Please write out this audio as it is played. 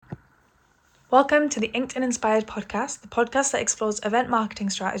Welcome to the Inked and Inspired podcast, the podcast that explores event marketing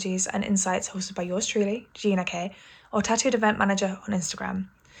strategies and insights hosted by yours truly, Gina K, or Tattooed Event Manager on Instagram.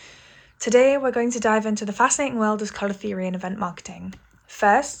 Today, we're going to dive into the fascinating world of colour theory and event marketing.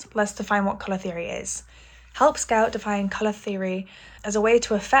 First, let's define what colour theory is. Help Scout define colour theory as a way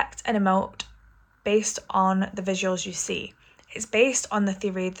to affect and emote based on the visuals you see. It's based on the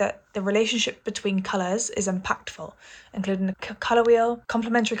theory that the relationship between colours is impactful, including the colour wheel,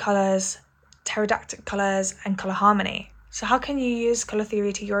 complementary colours, pterodactyl colours, and colour harmony. So how can you use colour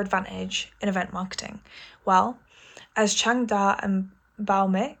theory to your advantage in event marketing? Well, as Chang Da and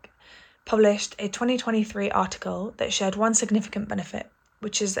Baumik published a 2023 article that shared one significant benefit,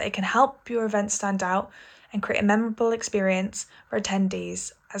 which is that it can help your event stand out and create a memorable experience for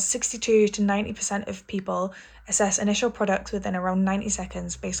attendees, as 62 to 90% of people assess initial products within around 90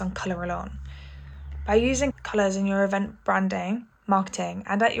 seconds based on colour alone. By using colours in your event branding, marketing,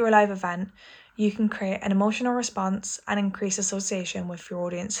 and at your live event, you can create an emotional response and increase association with your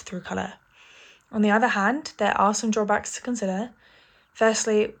audience through colour. On the other hand, there are some drawbacks to consider.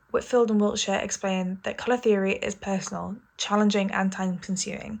 Firstly, Whitfield and Wiltshire explain that colour theory is personal, challenging, and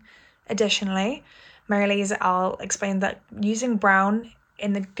time-consuming. Additionally, Mary-Lise et al. Explained that using brown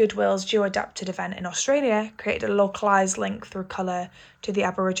in the Goodwill's geo-adapted event in Australia created a localised link through colour to the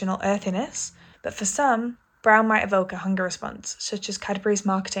Aboriginal earthiness, but for some, brown might evoke a hunger response, such as Cadbury's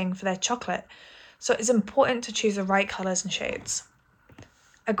marketing for their chocolate, so it's important to choose the right colours and shades.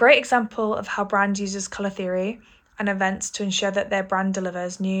 A great example of how brand uses colour theory and events to ensure that their brand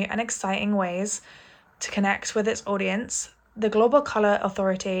delivers new and exciting ways to connect with its audience, the global colour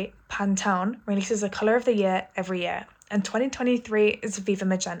authority Pantone releases a colour of the year every year, and 2023 is Viva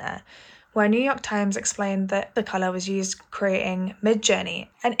Magenta, where New York Times explained that the colour was used creating Midjourney,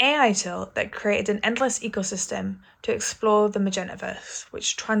 an AI tool that created an endless ecosystem to explore the Magentaverse,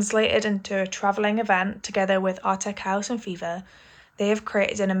 which translated into a travelling event together with Artec House and Fever. They have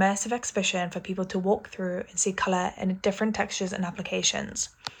created an immersive exhibition for people to walk through and see colour in different textures and applications.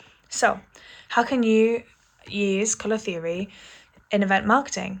 So, how can you use colour theory in event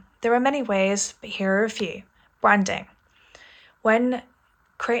marketing? There are many ways, but here are a few. Branding. When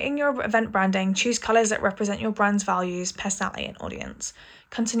creating your event branding, choose colours that represent your brand's values, personality, and audience.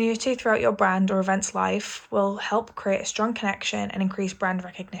 Continuity throughout your brand or event's life will help create a strong connection and increase brand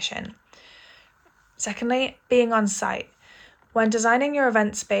recognition. Secondly, being on site. When designing your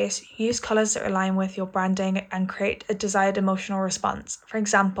event space, use colours that align with your branding and create a desired emotional response. For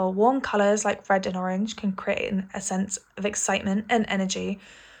example, warm colours like red and orange can create a sense of excitement and energy,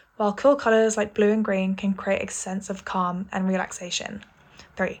 while cool colours like blue and green can create a sense of calm and relaxation.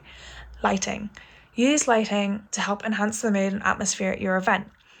 3. Lighting. Use lighting to help enhance the mood and atmosphere at your event.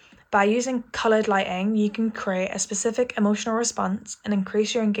 By using coloured lighting, you can create a specific emotional response and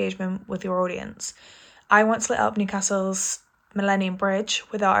increase your engagement with your audience. I once lit up Newcastle's Millennium Bridge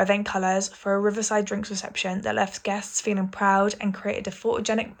with our event colours for a riverside drinks reception that left guests feeling proud and created a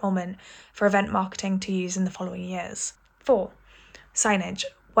photogenic moment for event marketing to use in the following years. 4. Signage.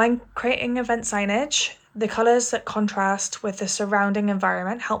 When creating event signage, the colours that contrast with the surrounding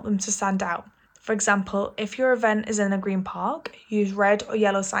environment help them to stand out. For example, if your event is in a green park, use red or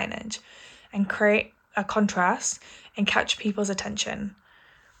yellow signage and create a contrast and catch people's attention.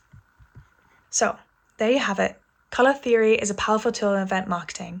 So, there you have it. Colour theory is a powerful tool in event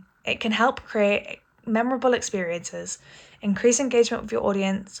marketing. It can help create memorable experiences, increase engagement with your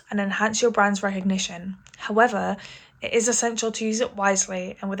audience, and enhance your brand's recognition. However, it is essential to use it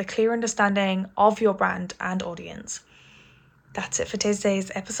wisely and with a clear understanding of your brand and audience. That's it for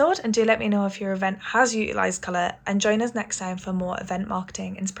today's episode, and do let me know if your event has utilised colour, and join us next time for more event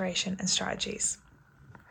marketing inspiration and strategies.